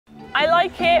I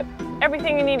like it.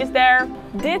 Everything you need is there.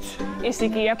 Dit is de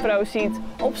Kia Pro Seat.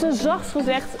 Op zijn zachtst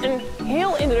gezegd een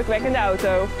heel indrukwekkende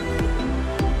auto.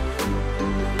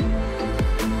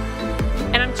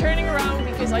 And I'm turning around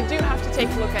because I do have to take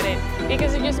a look at it.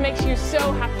 Because it just makes you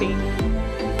so happy.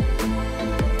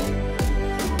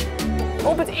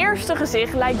 Op het eerste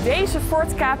gezicht lijkt deze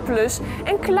Ford Ka Plus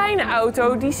een kleine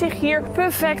auto die zich hier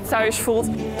perfect thuis voelt.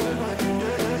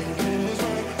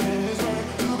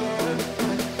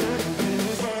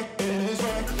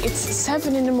 It's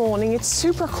 7 in the morning, it's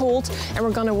super cold and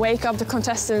we're gonna wake up the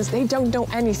contestants. They don't know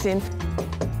anything.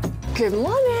 Good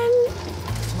morning.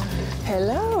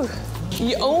 Hello.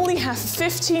 You only have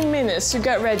 15 minutes to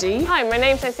get ready. Hi, my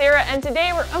name's Nysira and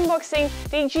today we're unboxing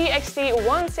the GXT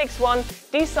 161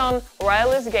 Dyson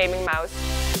wireless gaming mouse.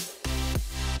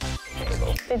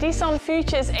 The Dyson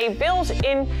features a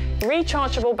built-in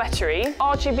rechargeable battery,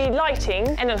 RGB lighting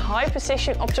and a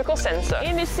high-precision optical sensor.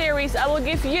 In this series I will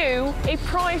give you a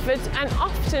private and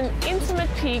often intimate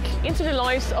peek into the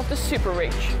lives of the super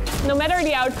rich. No matter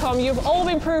the outcome, you've all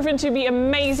been proven to be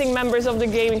amazing members of the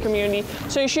gaming community,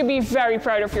 so you should be very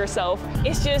proud of yourself.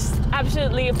 It's just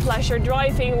absolutely a pleasure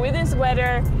driving with this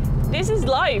weather. This is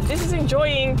life. This is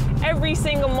enjoying every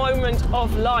single moment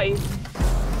of life.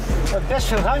 Er zit best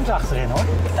veel ruimte achterin hoor.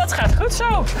 Dat gaat goed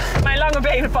zo. Mijn lange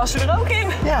benen passen er ook in.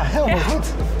 Ja, helemaal goed.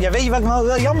 Ja, weet je wat ik nou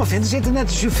wel jammer vind? Er zit er net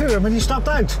een chauffeur, maar die stapt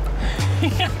uit.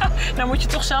 Ja, dan moet je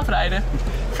toch zelf rijden.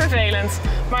 Vervelend.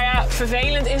 Maar ja,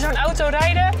 vervelend in zo'n auto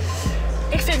rijden,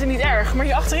 ik vind het niet erg. Maar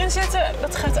hier achterin zitten,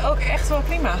 dat gaat ook echt wel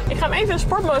prima. Ik ga hem even in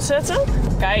sportmode zetten.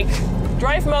 Kijk.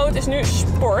 Drive mode is nu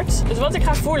sport. Dus wat ik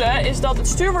ga voelen is dat het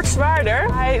stuur wordt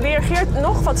zwaarder. Hij reageert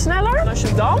nog wat sneller. En als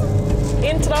je dan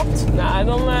intrapt, nou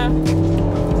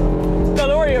dan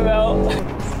hoor je wel.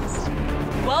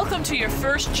 Welcome to your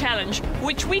first challenge,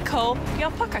 which we call the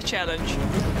Alpaca Challenge.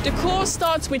 The course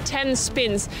starts with 10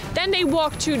 spins. Then they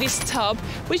walk to this tub,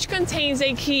 which contains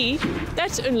a key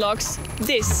that unlocks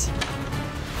this.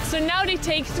 So now they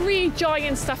take 3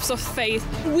 giant steps of faith,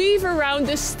 weave around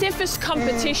the stiffest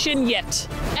competition yet.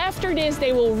 After this,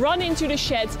 they will run into the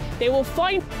shed, they will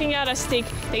find a piñata stick,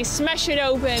 they smash it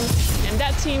open, and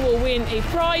that team will win a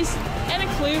prize and a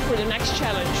clue for the next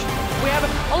challenge. We have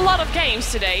a lot of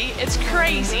games today, it's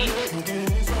crazy.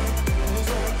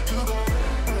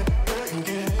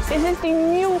 This is the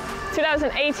new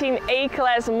 2018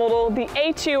 A-Class model, the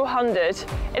A200.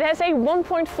 It has a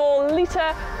 1.4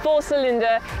 liter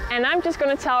 4-cylinder and I'm just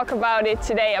going to talk about it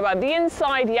today, about the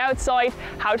inside, the outside,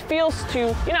 how it feels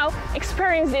to, you know,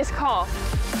 experience this car.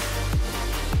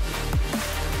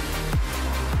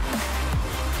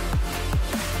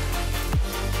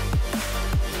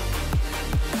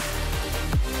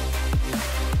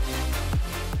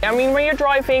 I mean, when you're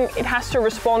driving, it has to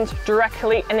respond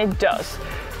directly, and it does.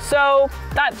 So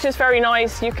that's just very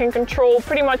nice. You can control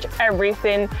pretty much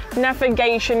everything.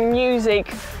 Navigation,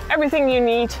 music, everything you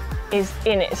need is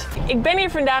in it. Ik ben hier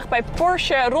vandaag bij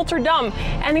Porsche Rotterdam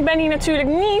en ik ben hier natuurlijk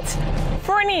niet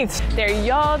voor niets. Their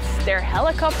yachts, their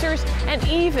helicopters and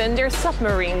even their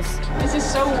submarines. This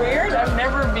is so weird. I've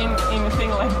never been in a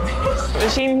thing like this. We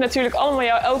zien natuurlijk allemaal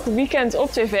jou elke weekend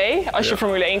op tv, als je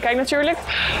Formule 1 kijkt natuurlijk.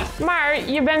 Maar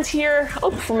je bent hier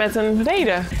ook voor met een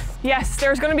reden. Yes,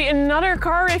 there's going to be another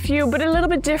car review, but a little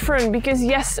bit different because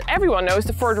yes, everyone knows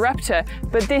the Ford Raptor,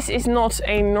 but this is not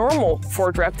a normal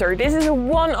Ford Raptor. This is a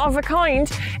one of a kind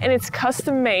and it's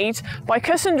custom made by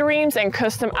Custom Dreams and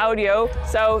Custom Audio.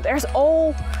 So there's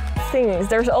all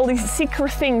these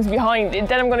secret things behind it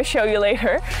that I'm going to show you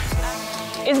later.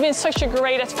 It's been such a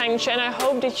great adventure and I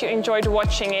hope that you enjoyed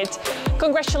watching it.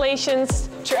 Congratulations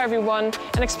to everyone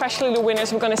and especially the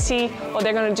winners. We're going to see what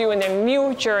they're going to do in their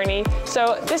new journey.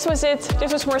 So this was it.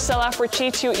 This was Marcella for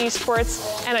G2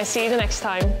 Esports and I see you the next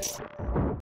time.